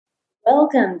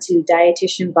Welcome to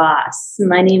Dietitian Boss.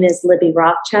 My name is Libby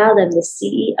Rothschild. I'm the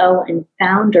CEO and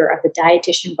founder of the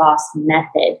Dietitian Boss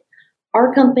Method.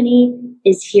 Our company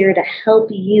is here to help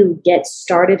you get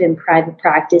started in private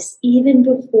practice even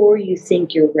before you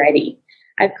think you're ready.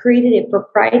 I've created a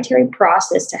proprietary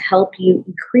process to help you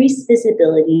increase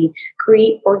visibility,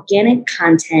 create organic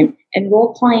content,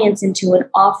 enroll clients into an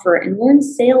offer, and learn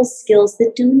sales skills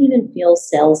that don't even feel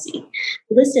salesy.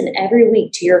 Listen every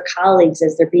week to your colleagues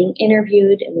as they're being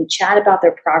interviewed, and we chat about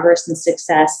their progress and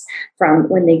success from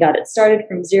when they got it started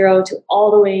from zero to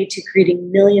all the way to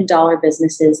creating million-dollar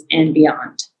businesses and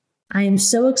beyond. I am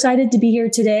so excited to be here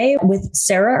today with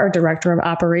Sarah, our Director of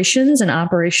Operations and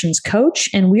Operations Coach,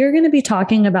 and we are going to be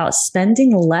talking about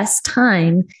spending less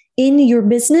time in your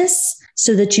business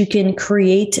so that you can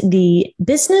create the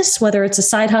business, whether it's a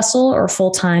side hustle or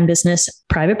full-time business,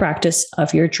 private practice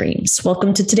of your dreams.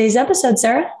 Welcome to today's episode,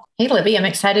 Sarah. Hey, Libby, I'm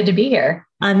excited to be here.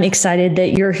 I'm excited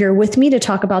that you're here with me to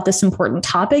talk about this important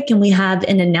topic. And we have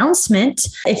an announcement.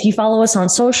 If you follow us on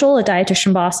social at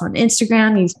Dietitian Boss on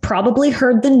Instagram, you've probably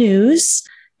heard the news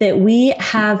that we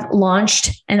have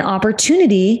launched an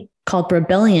opportunity called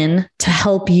Rebellion to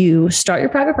help you start your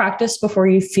private practice before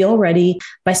you feel ready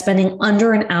by spending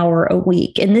under an hour a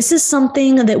week. And this is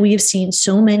something that we have seen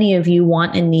so many of you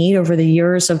want and need over the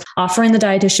years of offering the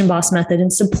Dietitian Boss Method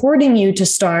and supporting you to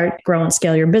start, grow, and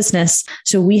scale your business.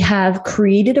 So we have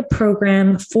created a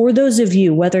program for those of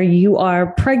you, whether you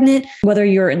are pregnant, whether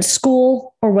you're in school,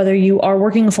 or whether you are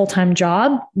working a full-time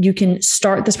job, you can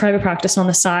start this private practice on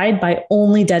the side by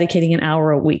only dedicating an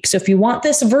hour a week. So if you want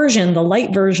this version, the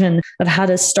light version of how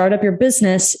to start up your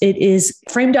business, it is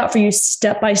framed out for you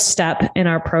step by step in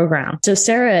our program. So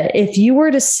Sarah, if you were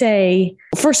to say,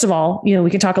 first of all, we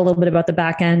can talk a little bit about the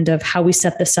back end of how we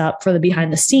set this up for the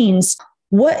behind the scenes.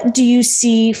 What do you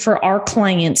see for our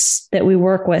clients that we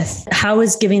work with? How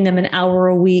is giving them an hour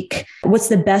a week? What's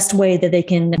the best way that they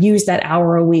can use that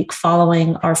hour a week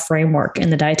following our framework in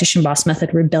the Dietitian Boss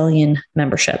Method Rebellion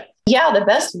membership? Yeah, the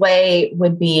best way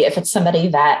would be if it's somebody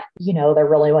that, they're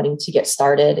really wanting to get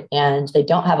started and they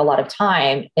don't have a lot of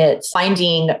time. It's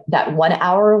finding that 1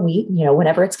 hour a week,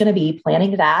 whenever it's going to be,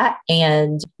 planning that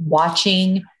and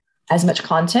watching as much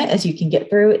content as you can get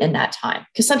through in that time.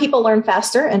 Because some people learn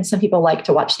faster and some people like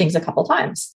to watch things a couple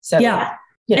times. So yeah.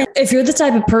 If you're the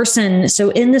type of person, so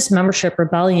in this membership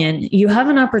Rebellion, you have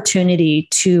an opportunity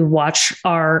to watch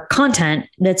our content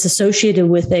that's associated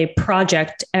with a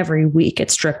project every week.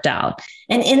 It's stripped out.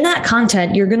 And in that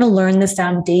content, you're going to learn the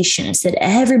foundations that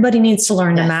everybody needs to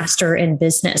learn to master in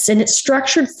business. And it's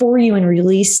structured for you and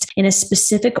released in a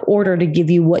specific order to give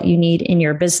you what you need in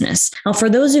your business. Now, for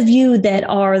those of you that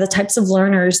are the types of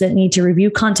learners that need to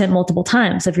review content multiple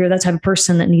times, if you're that type of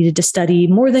person that needed to study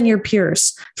more than your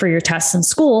peers for your tests in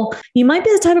school, you might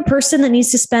be the type of person that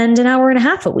needs to spend an hour and a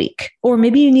half a week. Or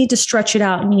maybe you need to stretch it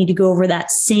out and you need to go over that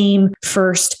same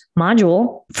first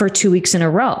module for 2 weeks in a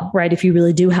row, right? If you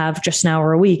really do have just an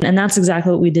hour a week. And that's exactly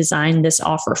what we designed this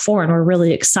offer for. And we're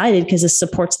really excited because this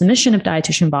supports the mission of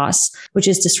Dietitian Boss, which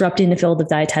is disrupting the field of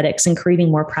dietetics and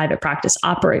creating more private practice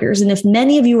operators. And if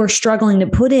many of you are struggling to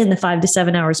put in the 5 to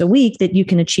 7 hours a week that you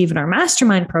can achieve in our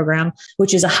mastermind program,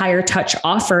 which is a higher touch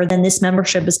offer, then this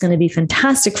membership is going to be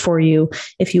fantastic for you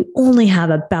if you only have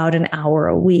about an hour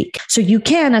a week. So you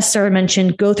can, as Sarah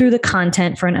mentioned, go through the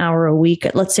content for an hour a week,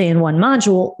 let's say in one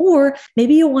module, or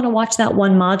maybe you'll want to watch that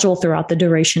one module throughout the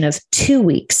duration of 2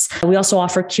 weeks. We also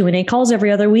offer Q&A calls every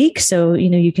other week. So,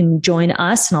 you can join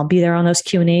us and I'll be there on those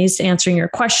Q&As answering your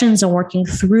questions and working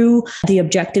through the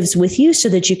objectives with you so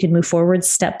that you can move forward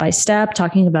step by step,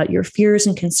 talking about your fears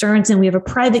and concerns. And we have a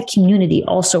private community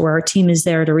also where our team is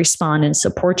there to respond and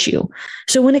support you.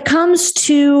 So when it comes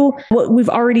to what we've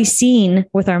already seen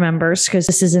with our members, because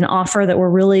this is an offer that we're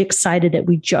really excited that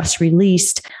we just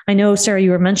released. I know, Sarah,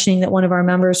 you were mentioning that one of our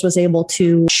members was able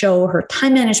to show her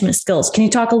time management skills. Can you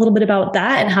talk a little bit about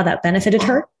that and how that benefited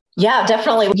her? Yeah,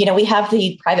 definitely. We have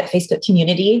the private Facebook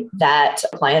community that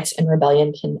clients in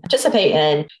Rebellion can participate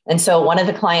in. And so one of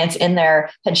the clients in there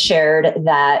had shared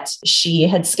that she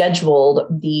had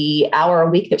scheduled the hour a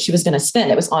week that she was going to spend.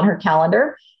 It was on her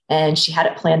calendar and she had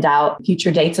it planned out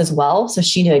future dates as well. So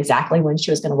she knew exactly when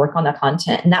she was going to work on the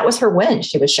content. And that was her win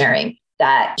she was sharing.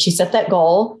 That she set that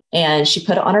goal And she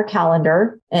put it on her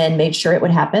calendar and made sure it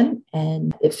would happen.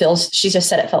 And she just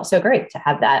said it felt so great to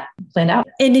have that planned out.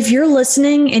 And if you're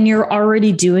listening and you're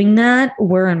already doing that,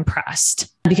 we're impressed.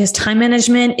 Because time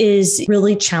management is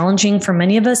really challenging for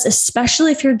many of us,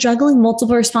 especially if you're juggling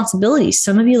multiple responsibilities.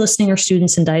 Some of you listening are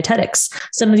students in dietetics.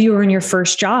 Some of you are in your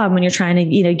first job when you're trying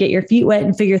to, get your feet wet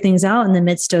and figure things out in the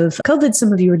midst of COVID.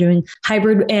 Some of you are doing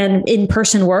hybrid and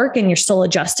in-person work and you're still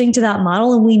adjusting to that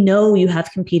model. And we know you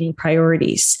have competing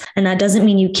priorities. And that doesn't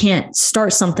mean you can't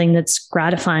start something that's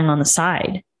gratifying on the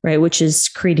side, right? Which is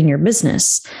creating your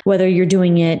business. Whether you're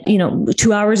doing it,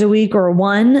 2 hours a week or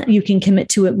one, you can commit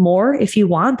to it more if you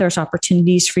want. There's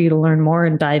opportunities for you to learn more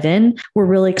and dive in. We're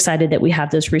really excited that we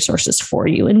have those resources for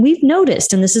you. And we've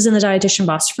noticed, and this is in the Dietitian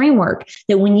Boss framework,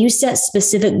 that when you set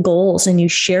specific goals and you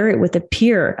share it with a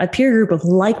peer group of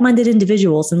like-minded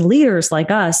individuals and leaders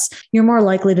like us, you're more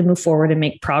likely to move forward and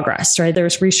make progress, right?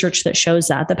 There's research that shows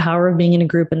that the power of being in a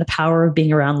group and the power of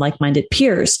being around like-minded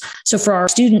peers. So for our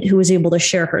student who was able to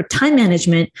share her time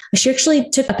management, she actually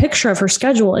took a picture of her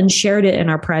schedule and shared it in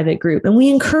our private group. And we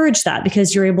encourage that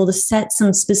because you're able to set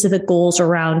some specific goals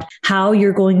around how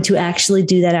you're going to actually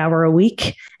do that hour a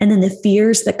week. And then the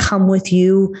fears that come with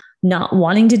you not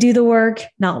wanting to do the work,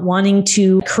 not wanting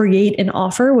to create an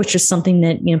offer, which is something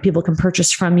that people can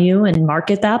purchase from you and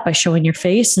market that by showing your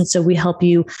face. And so we help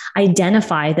you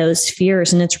identify those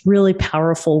fears. And it's really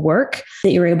powerful work that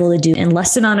you're able to do in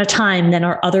less amount of time than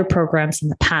our other programs in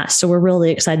the past. So we're really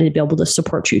excited to be able to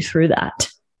support you through that.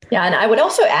 Yeah. And I would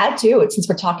also add too, since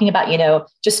we're talking about,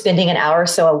 just spending an hour or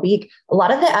so a week, a lot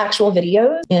of the actual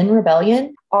videos in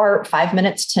Rebellion are 5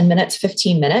 minutes, 10 minutes,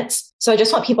 15 minutes. So I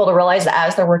just want people to realize that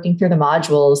as they're working through the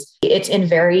modules, it's in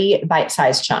very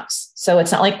bite-sized chunks. So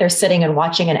it's not like they're sitting and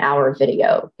watching an hour of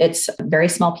video. It's very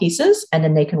small pieces, and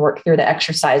then they can work through the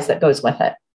exercise that goes with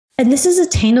it. And this is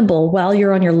attainable while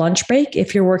you're on your lunch break.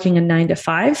 If you're working a 9 to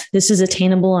 5, this is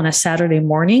attainable on a Saturday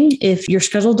morning if your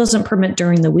schedule doesn't permit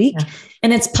during the week. Yeah.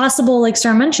 And it's possible, like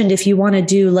Sarah mentioned, if you want to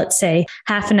do, let's say,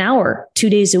 half an hour, 2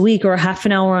 days a week, or a half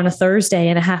an hour on a Thursday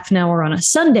and a half an hour on a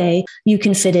Sunday, you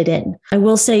can fit it in. I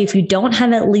will say, if you don't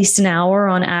have at least an hour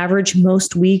on average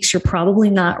most weeks, you're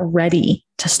probably not ready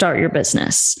to start your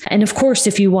business. And of course,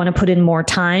 if you want to put in more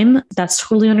time, that's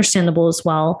totally understandable as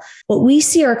well. What we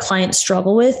see our clients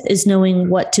struggle with is knowing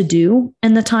what to do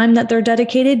in the time that they're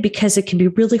dedicated, because it can be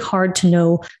really hard to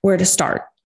know where to start.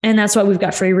 And that's why we've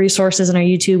got free resources on our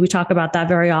YouTube. We talk about that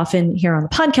very often here on the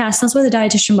podcast. That's why the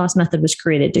Dietitian Boss Method was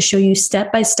created, to show you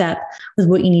step by step with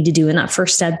what you need to do. And that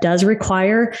first step does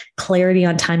require clarity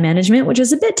on time management, which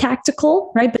is a bit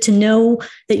tactical, right? But to know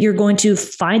that you're going to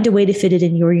find a way to fit it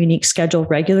in your unique schedule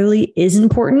regularly is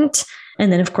important.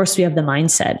 And then, of course, we have the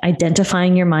mindset,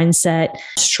 identifying your mindset,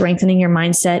 strengthening your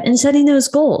mindset, and setting those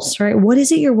goals, right? What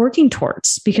is it you're working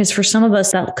towards? Because for some of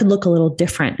us, that could look a little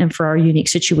different. And for our unique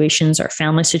situations, our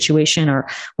family situation, or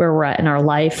where we're at in our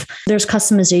life, there's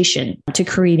customization to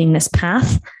creating this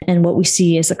path. And what we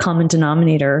see as a common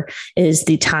denominator is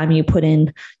the time you put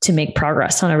in to make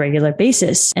progress on a regular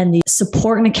basis. And the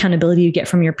support and accountability you get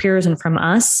from your peers and from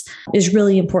us is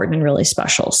really important and really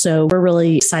special. So we're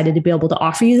really excited to be able to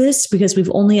offer you this, because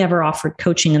we've only ever offered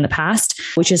coaching in the past,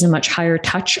 which is a much higher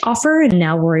touch offer. And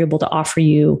now we're able to offer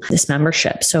you this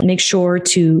membership. So make sure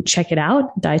to check it out,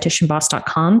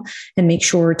 dietitianboss.com, and make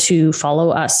sure to follow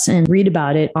us and read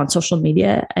about it on social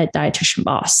media at Dietitian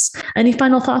Boss. Any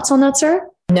final thoughts on that, Sarah?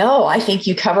 No, I think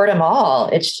you covered them all.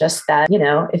 It's just that,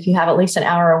 if you have at least an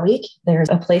hour a week, there's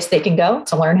a place they can go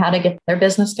to learn how to get their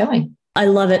business going. I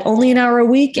love it. Only an hour a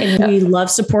week. And we love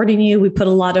supporting you. We put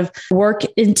a lot of work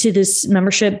into this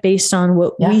membership based on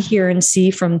what we hear and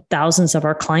see from thousands of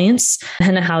our clients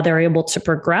and how they're able to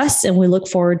progress. And we look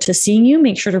forward to seeing you.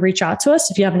 Make sure to reach out to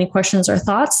us if you have any questions or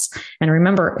thoughts. And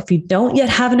remember, if you don't yet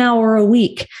have an hour a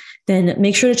week, then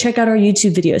make sure to check out our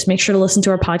YouTube videos. Make sure to listen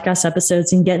to our podcast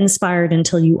episodes and get inspired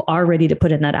until you are ready to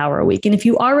put in that hour a week. And if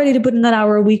you are ready to put in that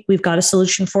hour a week, we've got a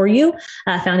solution for you.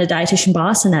 Found a Dietitian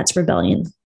Boss, and that's Rebellion.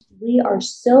 We are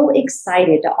so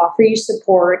excited to offer you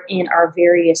support in our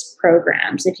various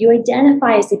programs. If you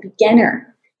identify as a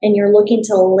beginner and you're looking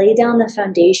to lay down the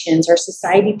foundations, our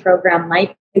society program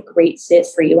might be a great fit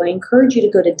for you. I encourage you to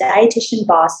go to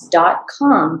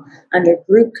dietitianboss.com under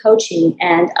group coaching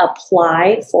and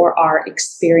apply for our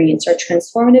experience, our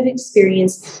transformative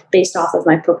experience based off of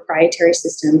my proprietary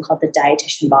system called the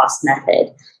Dietitian Boss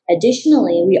Method.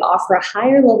 Additionally, we offer a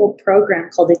higher level program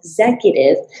called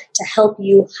Executive to help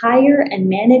you hire and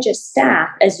manage a staff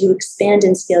as you expand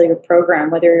and scale your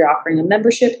program, whether you're offering a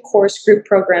membership, course, group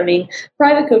programming,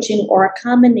 private coaching, or a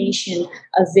combination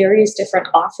of various different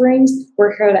offerings.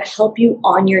 We're here to help you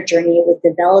on your journey with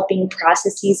developing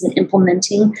processes and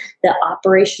implementing the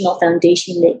operational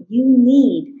foundation that you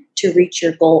need to reach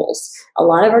your goals. A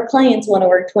lot of our clients want to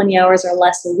work 20 hours or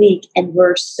less a week, and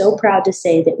we're so proud to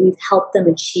say that we've helped them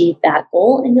achieve that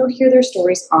goal, and you'll hear their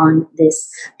stories on this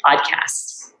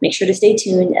podcast. Make sure to stay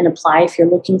tuned and apply if you're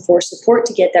looking for support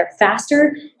to get there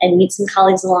faster and meet some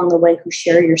colleagues along the way who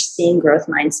share your same growth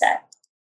mindset.